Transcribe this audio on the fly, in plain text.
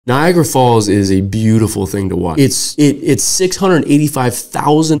Niagara Falls is a beautiful thing to watch. It's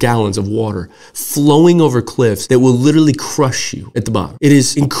 685,000 gallons of water flowing over cliffs that will literally crush you at the bottom. It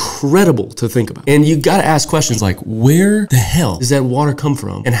is incredible to think about. And you gotta ask questions like, where the hell does that water come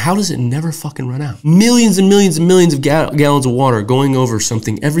from? And how does it never fucking run out? Millions and millions and millions of gallons of water going over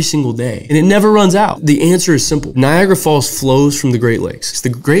something every single day. And it never runs out. The answer is simple. Niagara Falls flows from the Great Lakes. The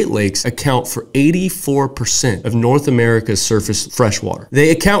Great Lakes account for 84% of North America's surface freshwater. They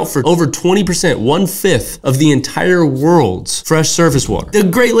account for over 20%, 1/5 of the entire world's fresh surface water. The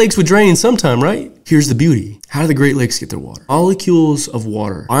Great Lakes would drain sometime, right? Here's the beauty. How do the Great Lakes get their water? Molecules of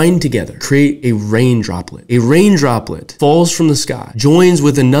water bind together, create a rain droplet. A rain droplet falls from the sky, joins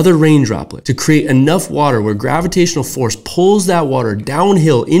with another rain droplet to create enough water where gravitational force pulls that water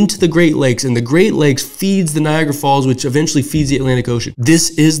downhill into the Great Lakes, and the Great Lakes feeds the Niagara Falls, which eventually feeds the Atlantic Ocean.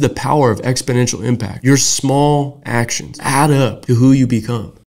 This is the power of exponential impact. Your small actions add up to who you become.